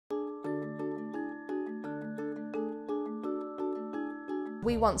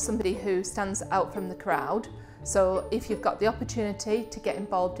We want somebody who stands out from the crowd. So if you've got the opportunity to get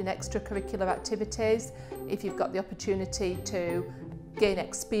involved in extracurricular activities, if you've got the opportunity to gain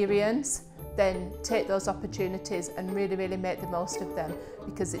experience, then take those opportunities and really make the most of them,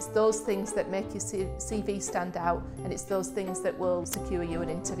 because it's those things that make your CV stand out, and it's those things that will secure you an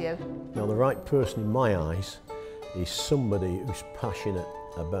interview. Now, the right person in my eyes is somebody who's passionate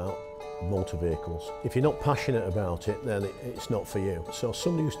about motor vehicles. If you're not passionate about it, then it's not for you. So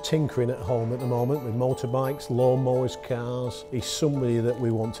somebody who's tinkering at home at the moment with motorbikes, lawnmowers, cars, is somebody that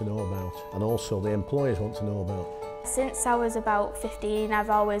we want to know about, and also the employers want to know about. Since I was about 15,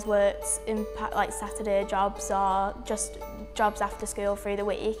 I've always worked in like Saturday jobs or just jobs after school through the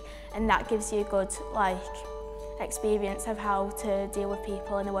week, and that gives you a good experience of how to deal with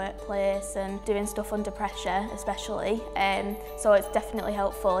people in the workplace and doing stuff under pressure especially. So it's definitely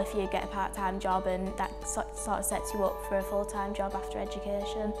helpful if you get a part-time job, and that sort of sets you up for a full-time job after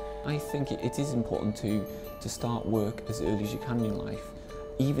education. I think it is important to start work as early as you can in life,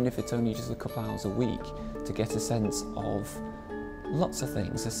 even if it's only just a couple hours a week, to get a sense of lots of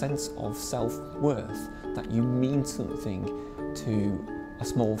things, a sense of self-worth, that you mean something to a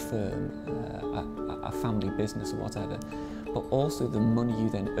small firm, a family business or whatever, but also the money you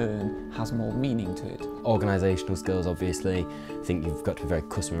then earn has more meaning to it. Organisational skills, obviously. I think you've got to be very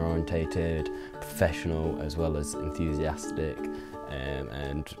customer orientated, professional as well as enthusiastic,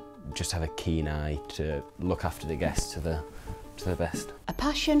 and just have a keen eye to look after the guests to the best. A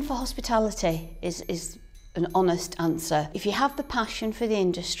passion for hospitality is an honest answer. If you have the passion for the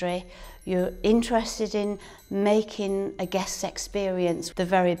industry, you're interested in making a guest's experience the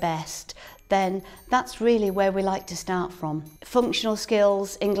very best, then that's really where we like to start from. Functional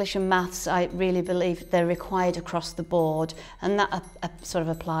skills, English and maths, I really believe they're required across the board, and that sort of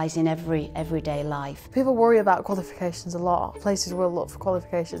applies in everyday life. People worry about qualifications a lot. Places will look for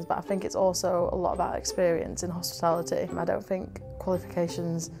qualifications, but I think it's also a lot about experience in hospitality. I don't think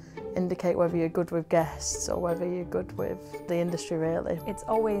qualifications indicate whether you're good with guests or whether you're good with the industry, really. It's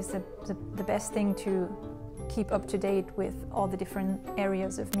always the best thing to keep up to date with all the different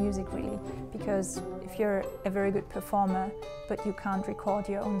areas of music, really, because if you're a very good performer but you can't record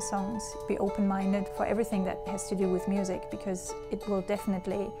your own songs, be open-minded for everything that has to do with music, because it will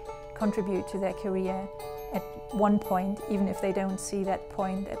definitely contribute to their career at one point, even if they don't see that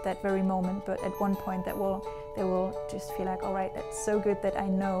point at that very moment, but at one point they will just feel like, all right, that's so good that I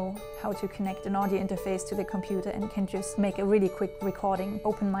know how to connect an audio interface to the computer and can just make a really quick recording.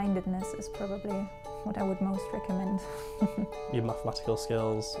 Open-mindedness is probably what I would most recommend. Your mathematical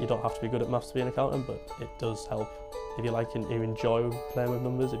skills, you don't have to be good at maths to be an accountant, but it does help. If you like and you enjoy playing with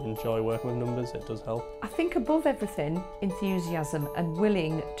numbers, if you enjoy working with numbers, it does help. I think above everything, enthusiasm and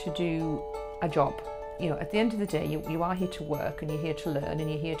willing to do a job. You know, at the end of the day, you are here to work and you're here to learn and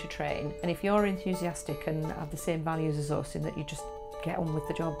you're here to train. And if you're enthusiastic and have the same values as us in that you just get on with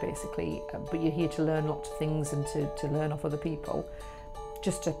the job basically, but you're here to learn lots of things and to learn off other people,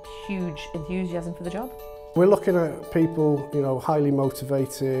 just a huge enthusiasm for the job. We're looking at people, you know, highly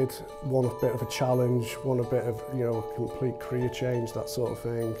motivated, want a bit of a challenge, want a bit of, you know, a complete career change, that sort of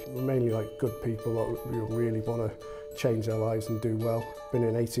thing. We're mainly like good people that really want to change their lives and do well. Been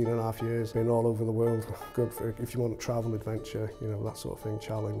in 18.5 years, been all over the world. Good for if you want to travel, adventure, you know, that sort of thing,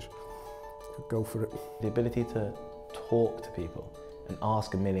 challenge. Go for it. The ability to talk to people and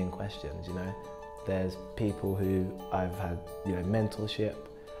ask a million questions, you know. There's people who I've had, you know, mentorship.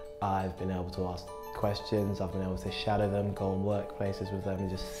 I've been able to ask questions, I've been able to shadow them, go on workplaces with them and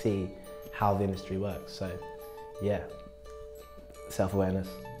just see how the industry works. So yeah, self-awareness,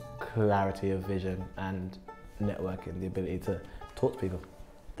 clarity of vision and networking, the ability to talk to people.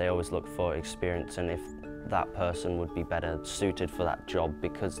 They always look for experience, and if that person would be better suited for that job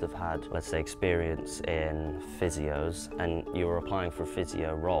because they've had, let's say, experience in physios and you're applying for a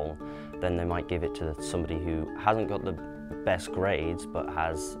physio role, then they might give it to somebody who hasn't got the best grades but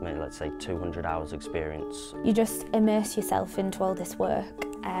has, maybe, let's say, 200 hours experience. You just immerse yourself into all this work,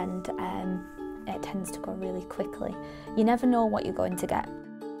 and it tends to go really quickly. You never know what you're going to get.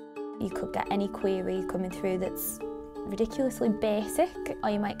 You could get any query coming through that's ridiculously basic, or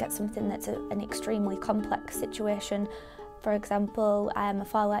you might get something that's an extremely complex situation. For example, a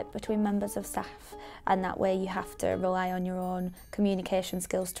fallout between members of staff, and that way you have to rely on your own communication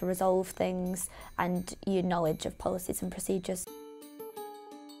skills to resolve things and your knowledge of policies and procedures.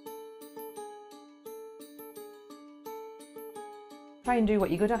 Try and do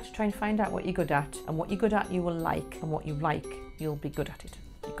what you're good at, try and find out what you're good at, and what you're good at you will like, and what you like, you'll be good at it.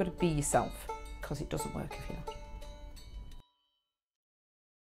 You've got to be yourself, because it doesn't work if you're not.